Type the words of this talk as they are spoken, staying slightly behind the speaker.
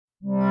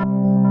Hello,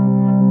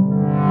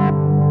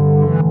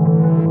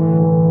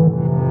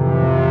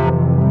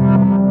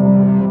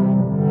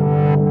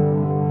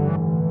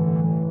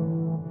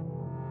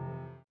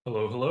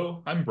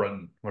 I'm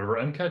Bretton, one of our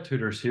MCAT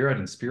tutors here at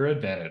Inspira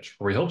Advantage,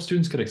 where we help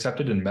students get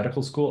accepted in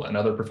medical school and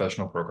other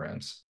professional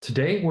programs.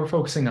 Today, we're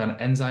focusing on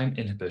enzyme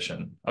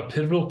inhibition, a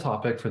pivotal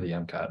topic for the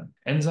MCAT.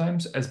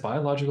 Enzymes, as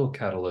biological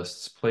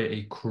catalysts, play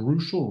a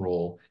crucial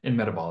role in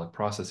metabolic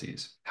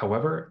processes.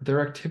 However,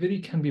 their activity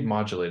can be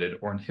modulated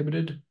or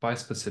inhibited by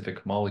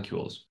specific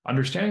molecules.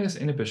 Understanding this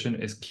inhibition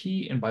is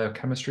key in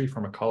biochemistry,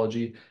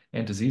 pharmacology,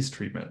 and disease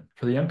treatment.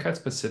 For the MCAT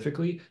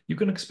specifically, you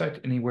can expect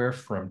anywhere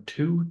from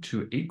 2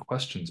 to 8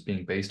 questions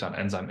being based on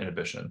enzyme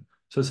inhibition.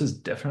 So this is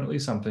definitely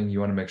something you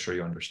want to make sure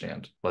you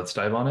understand. Let's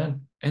dive on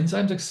in.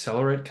 Enzymes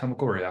accelerate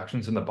chemical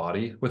reactions in the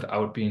body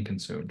without being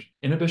consumed.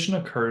 Inhibition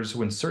occurs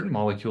when certain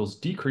molecules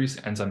decrease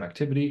enzyme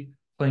activity,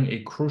 playing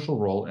a crucial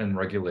role in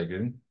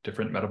regulating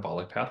different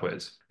metabolic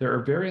pathways. There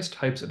are various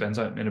types of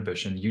enzyme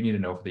inhibition you need to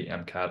know for the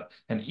MCAT,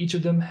 and each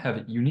of them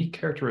have unique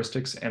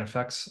characteristics and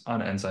effects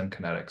on enzyme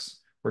kinetics.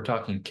 We're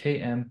talking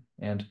Km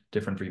and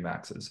different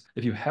Vmaxes.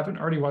 If you haven't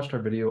already watched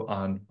our video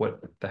on what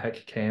the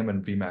heck Km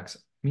and Vmax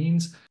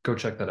means, go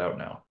check that out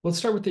now. Let's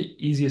start with the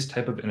easiest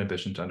type of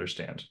inhibition to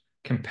understand: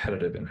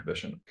 competitive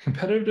inhibition.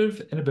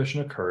 Competitive inhibition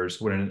occurs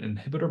when an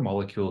inhibitor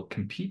molecule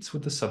competes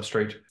with the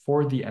substrate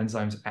for the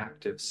enzyme's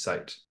active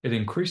site. It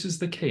increases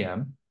the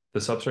Km,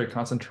 the substrate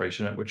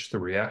concentration at which the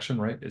reaction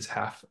rate is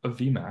half of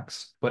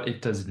Vmax, but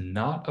it does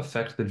not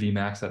affect the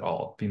Vmax at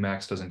all.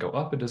 Vmax doesn't go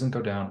up, it doesn't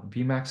go down.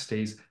 Vmax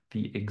stays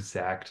the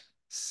exact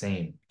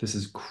same. This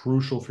is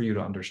crucial for you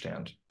to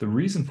understand. The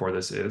reason for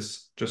this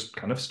is just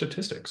kind of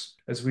statistics.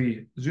 As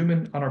we zoom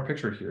in on our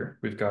picture here,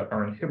 we've got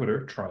our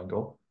inhibitor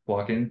triangle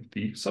blocking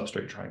the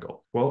substrate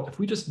triangle. Well, if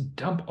we just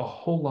dump a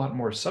whole lot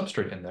more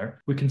substrate in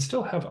there, we can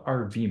still have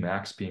our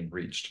Vmax being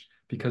reached,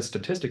 because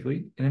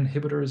statistically, an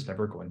inhibitor is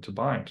never going to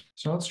bind.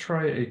 So let's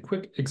try a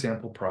quick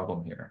example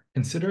problem here.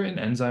 Consider an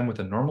enzyme with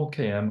a normal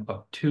Km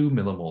of 2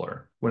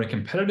 millimolar. When a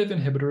competitive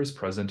inhibitor is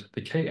present,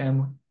 the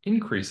Km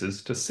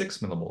increases to 6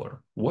 millimolar.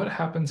 What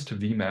happens to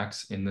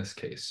Vmax in this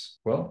case?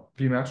 Well,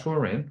 Vmax will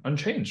remain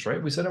unchanged,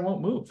 right? We said it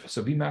won't move,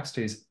 so Vmax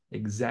stays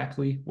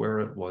exactly where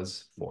it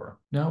was for.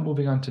 Now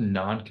moving on to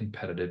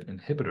non-competitive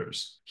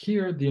inhibitors.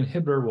 Here, the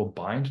inhibitor will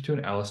bind to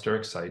an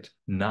allosteric site,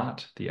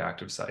 not the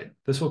active site.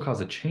 This will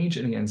cause a change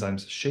in the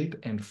enzyme's shape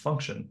and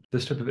function.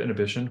 This type of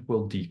inhibition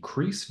will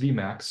decrease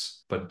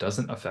Vmax, but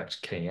doesn't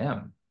affect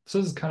Km. So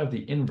this is kind of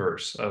the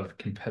inverse of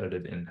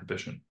competitive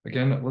inhibition.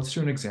 Again, let's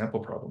do an example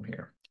problem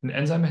here. An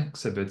enzyme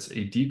exhibits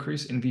a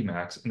decrease in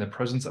Vmax in the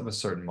presence of a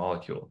certain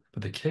molecule,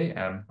 but the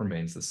Km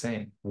remains the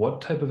same.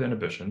 What type of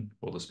inhibition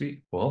will this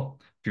be? Well,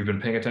 if you've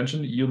been paying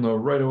attention, you'll know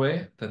right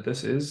away that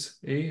this is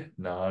a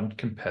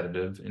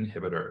non-competitive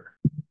inhibitor.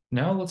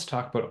 Now let's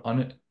talk about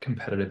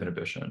uncompetitive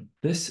inhibition.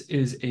 This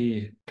is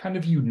a kind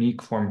of unique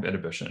form of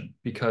inhibition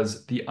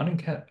because the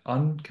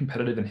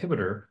uncompetitive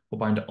inhibitor will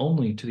bind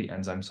only to the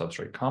enzyme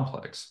substrate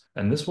complex,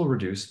 and this will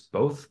reduce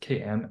both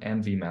Km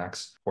and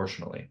Vmax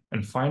proportionally.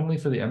 And finally,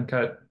 for the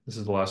MCAT, this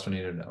is the last one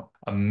you need to know: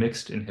 a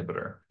mixed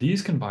inhibitor.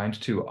 These can bind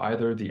to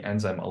either the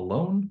enzyme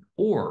alone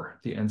or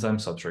the enzyme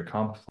substrate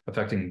complex,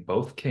 affecting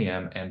both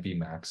Km and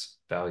Vmax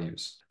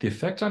values. The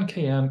effect on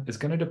Km is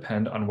going to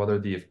depend on whether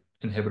the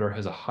inhibitor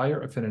has a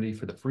higher affinity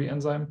for the free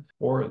enzyme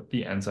or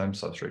the enzyme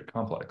substrate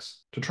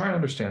complex. To try and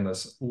understand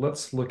this,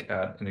 let's look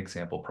at an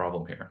example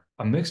problem here.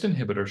 A mixed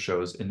inhibitor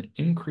shows an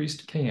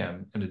increased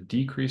Km and a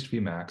decreased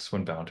Vmax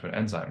when bound to an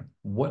enzyme.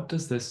 What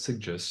does this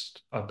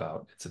suggest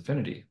about its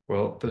affinity?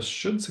 Well, this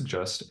should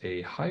suggest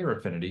a higher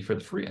affinity for the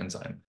free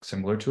enzyme,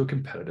 similar to a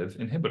competitive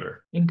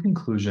inhibitor. In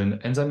conclusion,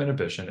 enzyme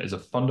inhibition is a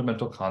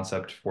fundamental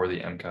concept for the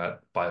MCAT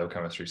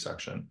biochemistry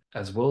section,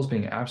 as well as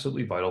being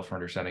absolutely vital for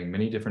understanding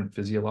many different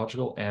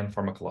physiological and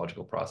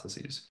pharmacological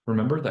processes.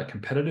 Remember that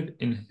competitive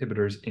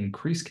inhibitors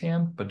increase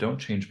Km but don't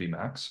change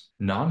Vmax.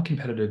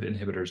 Non-competitive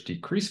inhibitors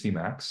decrease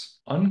Vmax.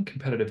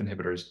 Uncompetitive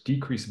inhibitors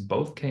decrease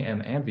both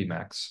Km and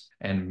Vmax,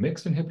 and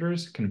mixed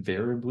inhibitors can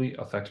variably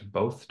affect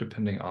both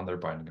depending on their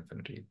binding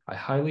affinity. I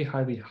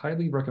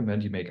highly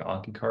recommend you make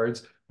Anki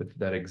cards with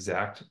that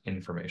exact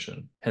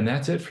information. And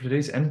that's it for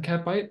today's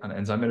MCAT Bite on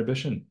enzyme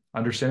inhibition.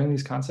 Understanding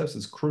these concepts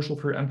is crucial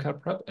for your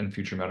MCAT prep and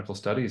future medical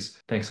studies.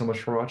 Thanks so much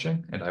for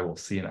watching, and I will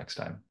see you next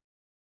time.